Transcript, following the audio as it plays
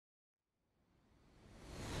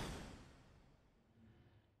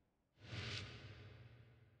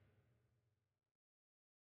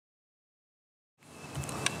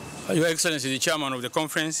Your Excellency, the Chairman of the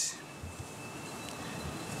Conference,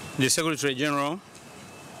 the Secretary General,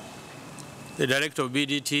 the Director of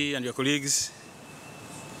BDT and your colleagues,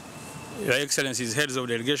 Your Excellencies, heads of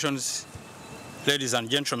delegations, ladies and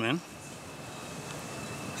gentlemen,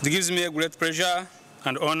 it gives me a great pleasure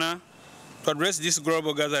and honor to address this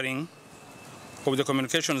global gathering of the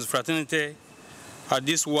communications fraternity at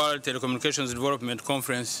this World Telecommunications Development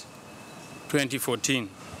Conference 2014.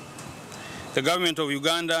 The government of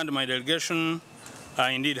Uganda and my delegation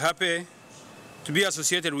are indeed happy to be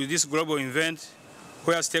associated with this global event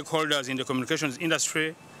where stakeholders in the communications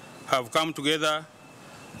industry have come together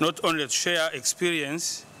not only to share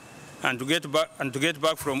experience and to get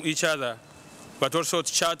back from each other, but also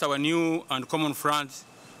to chart our new and common front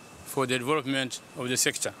for the development of the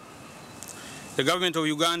sector. The government of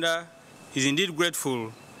Uganda is indeed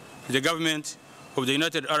grateful to the government of the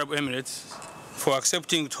United Arab Emirates for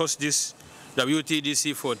accepting to host this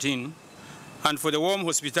WTDC 14 and for the warm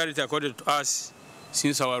hospitality accorded to us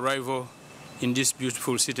since our arrival in this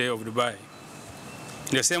beautiful city of Dubai.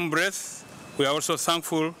 In the same breath, we are also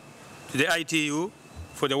thankful to the ITU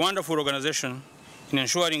for the wonderful organization in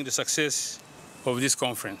ensuring the success of this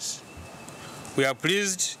conference. We are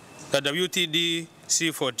pleased that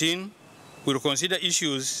WTDC 14 will consider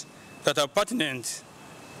issues that are pertinent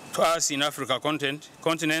to us in Africa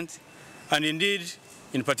continent, and indeed,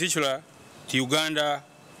 in particular, to Uganda,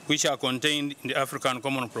 which are contained in the African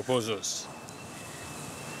Common Proposals.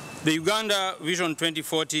 The Uganda Vision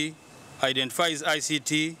 2040 identifies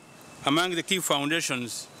ICT among the key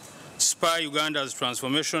foundations to spur Uganda's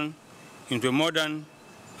transformation into a modern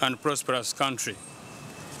and prosperous country.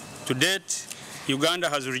 To date, Uganda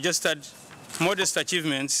has registered modest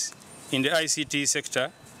achievements in the ICT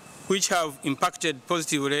sector, which have impacted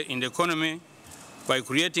positively in the economy by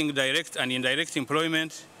creating direct and indirect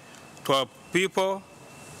employment to our people.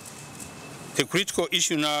 The critical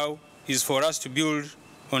issue now is for us to build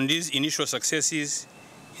on these initial successes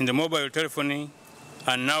in the mobile telephony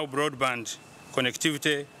and now broadband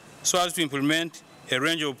connectivity so as to implement a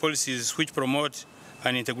range of policies which promote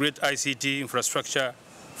and integrate ICT infrastructure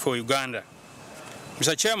for Uganda.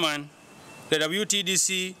 Mr. Chairman, the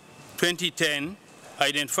WTDC 2010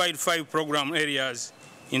 identified 5 program areas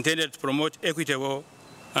intended to promote equitable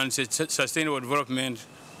and sustainable development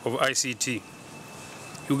of ICT.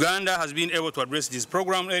 Uganda has been able to address these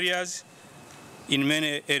program areas in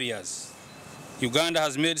many areas. Uganda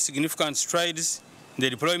has made significant strides in the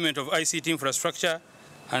deployment of ICT infrastructure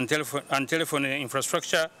and telephony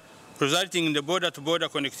infrastructure, resulting in the border-to-border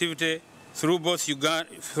connectivity through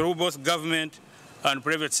both government and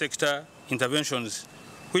private sector interventions,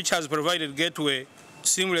 which has provided gateway to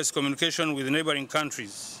seamless communication with neighboring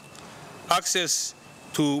countries. Access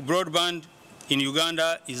to broadband in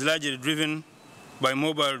Uganda is largely driven by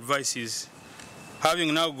mobile devices,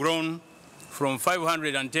 having now grown from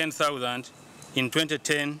 510,000 in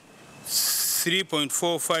 2010 to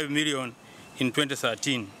 3.45 million in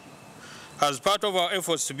 2013. As part of our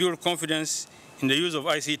efforts to build confidence in the use of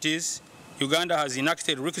ICTs, Uganda has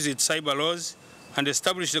enacted requisite cyber laws and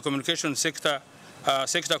established the communication sector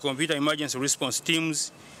computer emergency response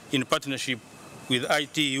teams in partnership with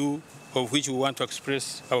ITU, of which we want to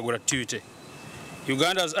express our gratitude.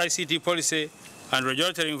 Uganda's ICT policy and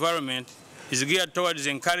regulatory environment is geared towards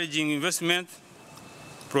encouraging investment,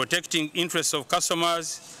 protecting interests of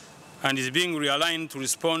customers, and is being realigned to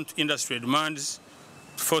respond to industry demands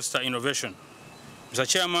to foster innovation. Mr.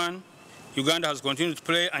 Chairman, Uganda has continued to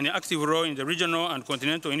play an active role in the regional and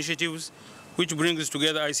continental initiatives which brings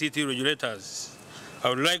together ICT regulators. I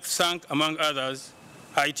would like to thank, among others,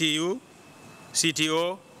 ITU,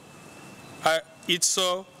 CTO,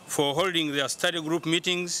 ITSO for holding their study group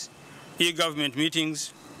meetings, e-government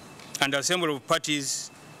meetings, and Assembly of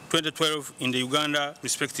Parties 2012 in the Uganda,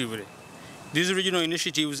 respectively. These regional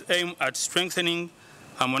initiatives aim at strengthening,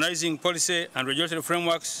 harmonizing policy and regulatory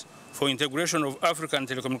frameworks for integration of African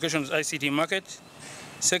telecommunications ICT market.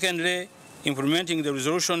 Secondly, implementing the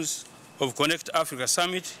resolutions of Connect Africa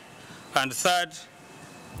Summit. And third,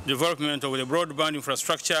 development of the broadband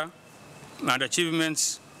infrastructure and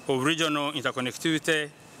achievements of regional interconnectivity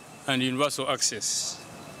and universal access.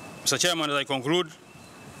 Mr. Chairman, as I conclude,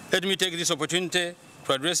 let me take this opportunity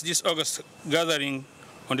to address this August gathering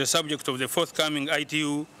on the subject of the forthcoming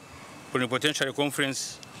ITU Plenipotentiary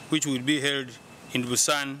Conference, which will be held in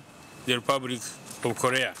Busan, the Republic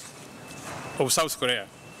of South Korea,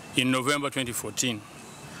 in November 2014.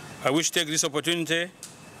 I wish to take this opportunity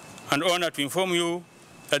and honor to inform you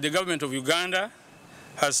that the government of Uganda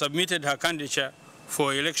has submitted her candidature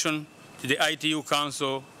for election to the ITU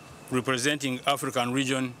Council representing African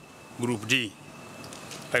Region Group D.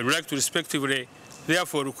 I would like to respectively,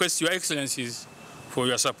 therefore, request Your Excellencies for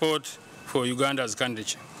your support for Uganda's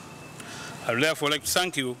candidature. I would therefore like to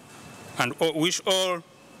thank you and wish all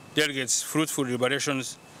delegates fruitful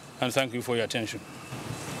deliberations, and thank you for your attention.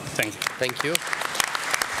 Thank you. Thank you.